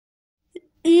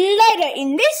later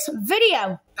in this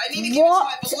video.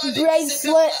 What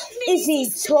bracelet is he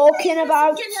talking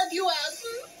about?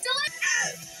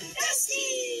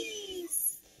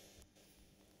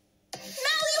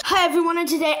 Hi everyone, and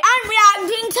today I'm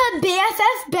reacting to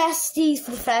BFF Besties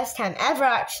for the first time ever,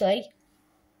 actually.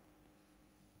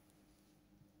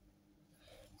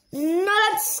 Now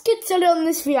let's get started on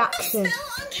this reaction. Spell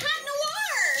on Cat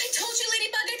Noir! I told you,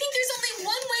 Ladybug, I think there's only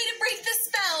one way to break the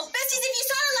spell. Besties, if you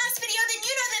saw our last video, then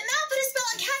you know that Mal put a spell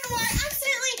on Cat Noir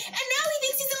accidentally, and now he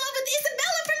thinks he's in love with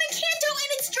Isabella from Encanto, and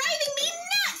it's driving me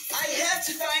nuts! I have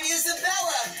to find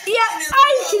Isabella! Yeah,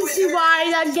 I can see why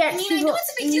that gets I know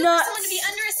it's a big deal for someone to be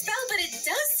nuts. under a spell, but it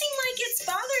does seem like it's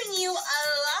bothering you a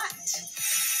lot.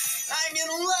 I'm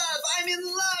in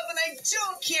love, and I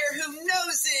don't care who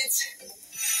knows it!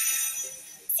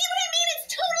 See what I mean?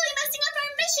 It's totally messing up our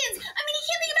missions. I mean, he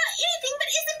can't think about anything but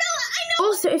Isabella. I know.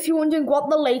 Also, if you're wondering what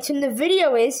the late in the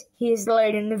video is, here's the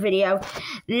late in the video.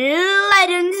 Late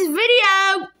in this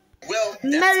video! Well,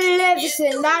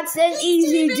 Maleficent, that's an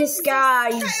easy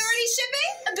disguise. Priority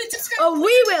shipping? A bit subscribe. Oh,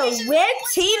 we will. We're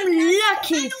Team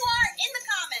Lucky. In the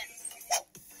comments.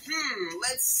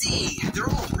 Let's see. They're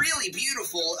all really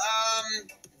beautiful.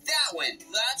 That one.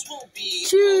 That will be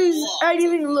Choose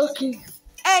anything Lucky.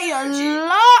 A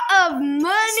lot of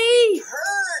money.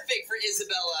 perfect for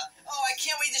Isabella. Oh, I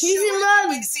can't wait to He's show in her. love I can't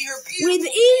wait to see her beautiful with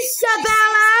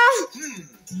Isabella.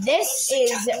 face. This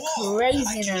is I can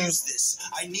craziness. use this.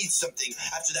 I need something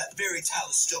after that very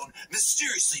tallow stone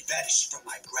mysteriously vanished from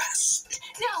my grasp.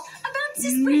 Now, about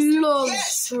this bracelet. Love Yes, I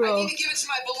stroke. need to give it to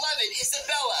my beloved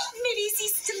Isabella. Maybe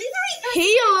he's delivery.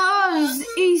 He loves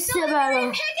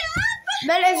Isabella.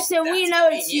 Maleficent, we know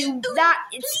it's you. That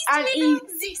it's an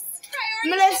easy.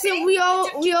 Maleficent, we all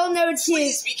know it's you.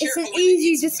 Please be It's an careful with it.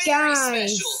 easy It's very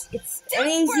disguise. special. It's an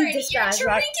easy disguise, your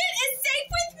right? trinket is safe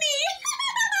with me.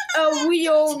 Oh, we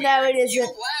all know it You isn't.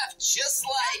 laughed just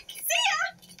like... See ya.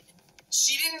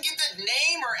 She didn't get the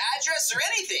name or address or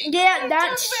anything. Yeah,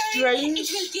 that's Don't worry, strange. it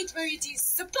will get where it is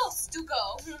supposed to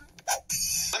go.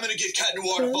 I'm gonna get Cat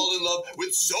Noir to fall in love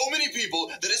with so many people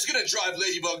that it's gonna drive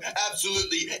Ladybug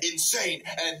absolutely insane.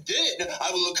 And then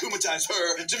I will akumatize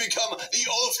her to become the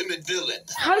ultimate villain.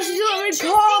 How does he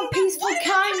calm, peaceful,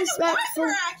 kind, respectful?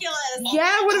 Miraculous.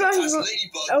 Yeah, what about I'll his...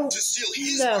 Ladybug Oh, to steal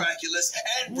his no. miraculous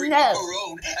and bring No. her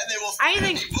own, and they will I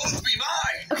finally think- both be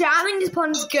mine. Okay, I think this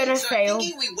plan's gonna so fail. I'm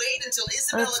thinking we wait until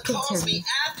Isabella Let's calls continue. me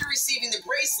after receiving the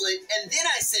bracelet, and then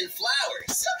I send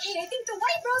flowers. Okay, I think the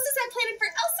white roses I planted for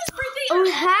Elsa's birthday Oh, are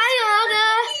hi, Anna.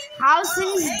 How's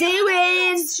things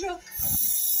doing? stroke.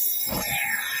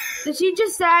 Did she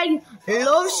just say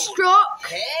love struck?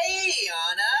 Hey,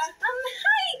 Anna.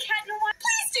 Hi, Cat Noir.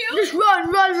 Please do. Just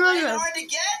run. Hard to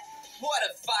get? What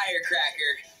a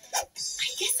firecracker. I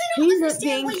guess I don't He's not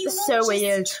understand why being you so won't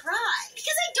weird. just try.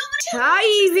 Because I don't want to Hi,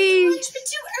 Evie. lunch, but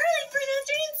too early for an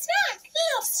afternoon snack.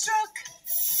 Love struck.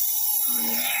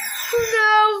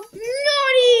 No,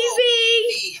 not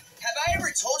Evie. Hey, have I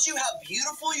ever told you how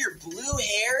beautiful your blue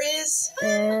hair is?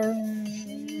 No.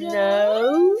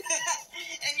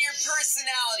 And your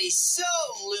personality so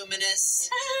luminous.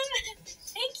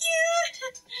 Thank you.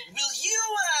 Will you,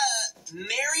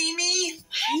 marry me?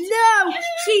 No,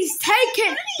 she's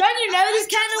taken. Don't you know this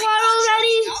kind of Wait, one not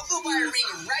already? joking. I'll go buy a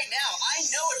ring right now. I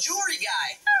know a jewelry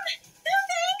guy. No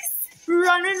thanks.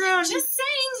 Run. Just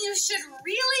saying you should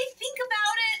really think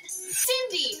about it.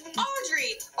 Cindy,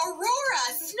 Audrey, Aurora,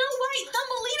 Snow White,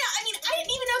 Thumbelina. I mean, I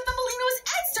didn't even know Thumbelina was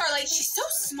at Starlight. She's so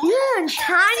small. Yeah, and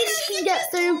tiny can get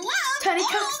through Love tiny all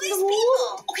cuts in these the wall.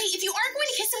 people. Okay, if you are going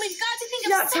to kiss him, we've got to think of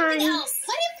Not something tiny. else.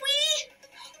 What if we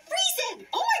freeze him?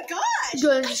 Oh my gosh.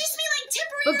 Good. I just mean like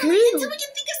temporarily Okay. until we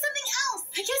can think of something else.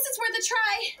 I guess it's worth a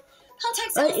try. I'll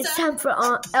text Right, Elsa. it's time for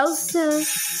Aunt Elsa.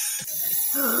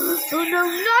 Oh no, not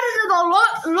another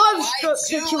love I struck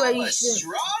do love a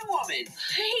situation. strong woman. I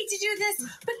hate to do this,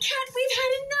 but Cat, we've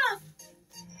had enough.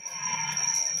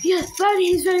 Yes, finally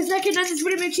he's for a second. And this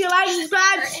video, make sure you like and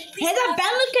subscribe. Hit the bell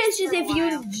notifications if you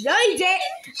enjoyed it.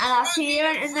 And I'll see you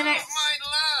in the next. My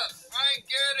love, I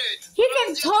get it. He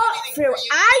can talk through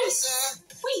ice.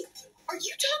 Wait, are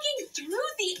you talking through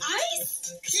the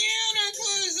ice?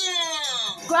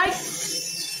 Cataclysm! Right.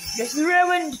 This is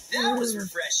ruined. That was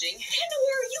refreshing. Cat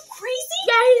Noir, are you crazy?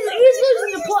 Yeah, he's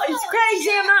losing the plot. He's crazy.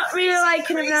 I'm not really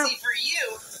liking him now. Crazy for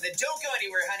you. Then don't go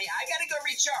anywhere, honey. I gotta go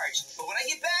recharge. But when I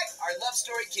get back, our love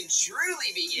story can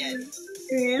truly begin.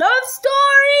 Love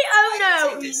story? Oh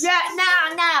no.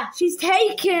 Yeah, nah. She's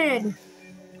taken.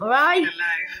 Alright?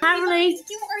 Apparently.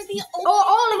 You are the only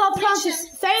All of our plans are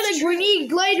failing. We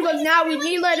need Ladybug now. We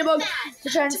need Ladybug to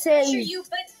try and pressure save. you,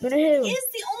 but Who? is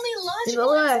the only logical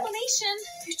look. explanation.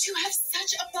 You two have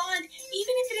such a bond,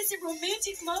 even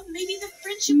romantic love, maybe the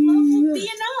friendship love will be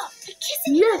enough. But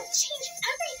kissing won't change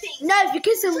everything. No, if you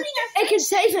kiss him, it can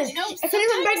save him. It can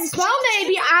even break the spell,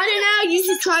 maybe. I don't know. You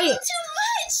should try it. Too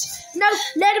much. No,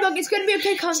 Ladybug, it's going to be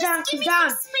okay. Calm down, calm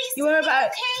down. You worry about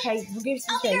it. Okay, we'll give you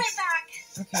some space. I'll be right back.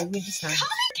 Okay, we just have. Call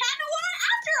it Cat Noir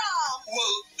after all.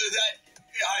 Well,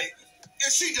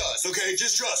 she does, okay?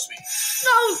 Just trust me.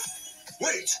 No!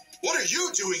 Wait, what are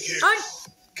you doing here?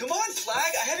 Come on, Flag.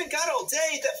 I haven't got all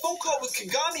day. That phone call with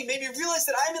Kagami made me realize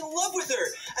that I'm in love with her.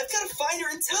 I've got to find her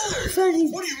and tell her.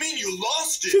 What do you mean you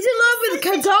lost it? She's in love with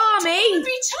Kagami!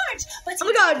 Recharge, but Oh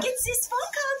my God. he gets this phone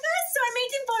call first, so I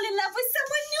made him fall in love with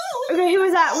someone new. Okay, who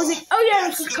was that? Was it? Oh yeah,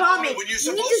 it was That's the Kagami. moment when you're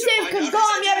You need supposed to to save find out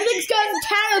Kagami. his Everything's identity. going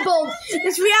terrible.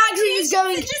 This reaction is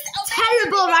going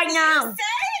terrible right now.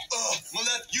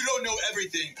 Malef, you don't know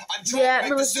everything. I'm trying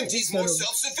to make the Cinti's more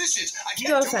self-sufficient. I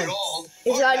can't do it all.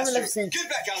 It's All right, like Master, Maleficent. get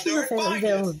back out She's there my and favorite find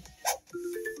him. villain.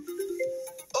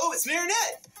 Oh, it's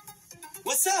Marinette.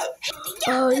 What's up?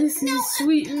 Oh, this is a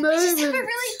sweet I just have a moment.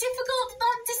 really difficult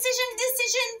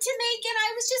decision to make, and I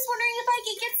was just wondering if I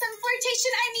could get some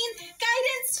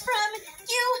guidance from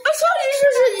you. I thought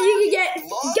you could get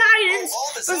guidance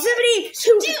from somebody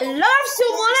who loves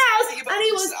someone else, and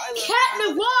he was Cat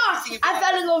Noir. I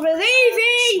fell in love with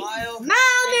Evie,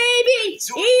 Mal maybe,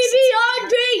 Evie,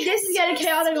 Audrey. This is getting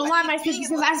chaotic, and why am I speaking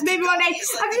so fast? Maybe one day I could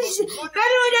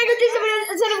do something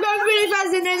instead of going really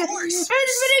fast, and then this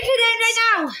video can end right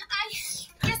now.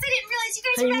 I guess I didn't realize you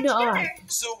guys were back together.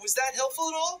 So, was that helpful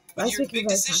at all? I was With your thinking big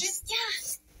very decision?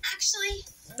 Yeah, actually,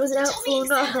 Was it told helpful me or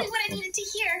not exactly helpful? what I needed to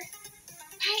hear.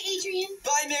 Hi, Adrian.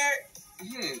 Bye, Mare.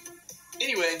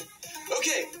 Anyway,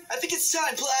 okay, I think it's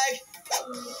time, Flag.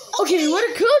 Okay, what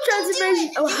a cool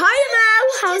transformation. Oh, hi, Mal.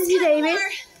 How's your day, mate?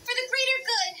 For the greater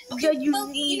good. Yeah, you well,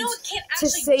 need you know it can't to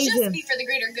actually save just him. be for the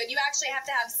greater good. You actually have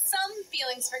to have some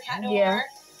feelings for Cat Noir. Yeah.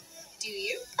 Do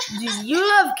you? Do you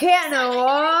love Cat I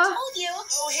Noir? told you.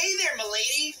 Oh, hey there,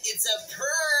 milady. It's a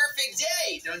perfect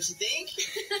day, don't you think?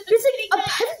 It's like a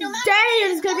perfect day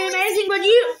and it's gonna be amazing, but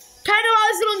you Cat Noir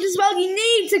is still on this well. You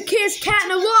need to kiss Cat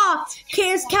Noir.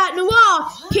 Kiss Cat Noir.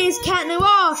 Kiss Cat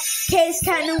Noir. Kiss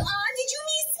Cat Noir. Did you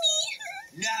miss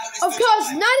me? Of course,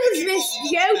 none of us missed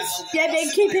you. They've been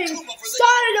keeping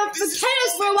started up for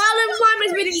chaos for a while, and why am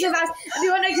I reading so fast?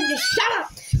 Everyone can just shut up.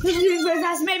 Because we're reading very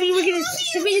fast. Maybe we can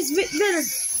just defeat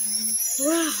this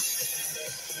villain. Wow.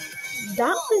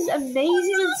 That was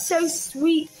amazing and so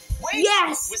sweet. Wait,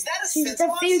 Yes. was that a She's sense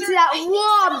monster? defeated that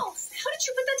one. How did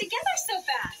you put that together so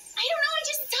fast? I don't know. I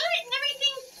just saw it and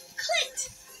everything clicked.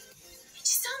 It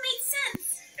just all made sense.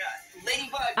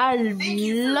 Ladybug, I'm thank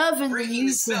you for loving the breaking the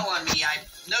music. spell on me. I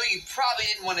know you probably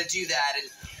didn't want to do that, and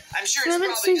I'm sure it's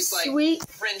Women's probably so just sweet. like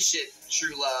friendship,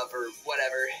 true love, or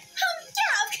whatever.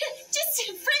 Yeah, just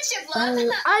friendship love.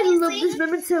 I love this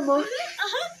moment so much.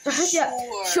 Yeah,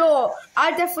 sure.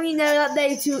 I definitely know that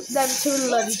them two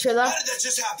love each other. How did that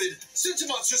just happen?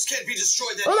 Cintamons can't be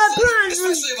destroyed that Well, their plan easily,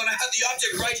 was, especially when I have the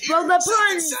object right here. well, their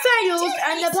plan failed,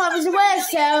 and their plan was away. In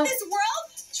So this world,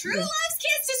 true love's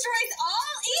kiss destroys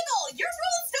all evil. Your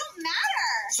rules don't matter.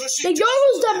 So she the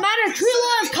rules don't matter. True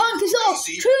love conquers all.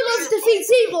 True love defeats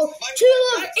evil. True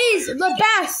love is the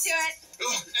best. Do it.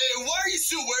 Hey, why are you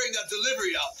still wearing that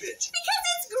delivery outfit? Because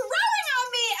it's growing on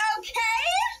me, okay?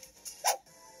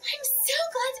 I'm so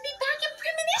glad to be back in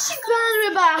premonition.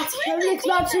 Finally back. Everything's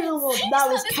back to normal. That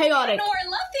was chaotic. Our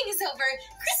love thing is over.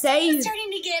 Christmas Save. is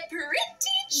starting to get pretty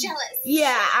jealous.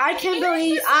 Yeah, I can't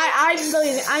believe.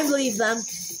 I believe them.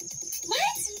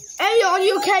 What? Ariel, are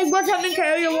you okay? What's happening to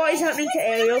Ariel? What is happening to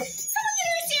Ariel? Someone get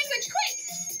her a sandwich,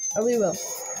 quick! Oh, we will.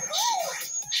 Oh,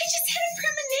 I just had a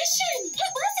premonition.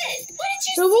 What was it? What did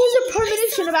you So what was the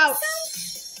premonition about?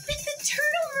 With the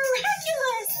turtle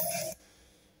miraculous.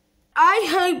 I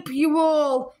hope you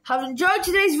all have enjoyed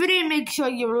today's video. Make sure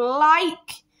you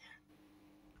like.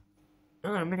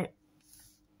 Hang on a minute.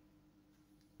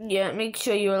 Yeah, make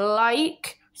sure you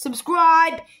like,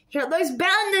 subscribe, hit those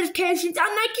bell notifications, and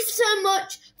thank you so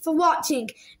much for watching.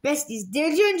 Besties,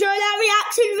 did you enjoy that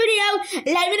reaction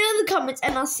video? Let me know in the comments,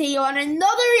 and I'll see you on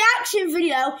another reaction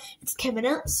video. It's coming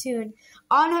out soon.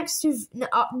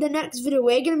 The next video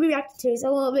we're going to be reacting to is a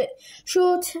little bit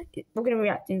short. We're going to be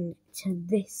reacting to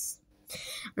this.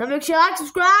 Now make sure you like,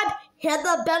 subscribe, hit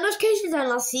the bell notifications, and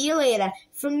I'll see you later.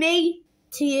 From me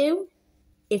to you,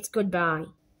 it's goodbye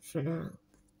for now.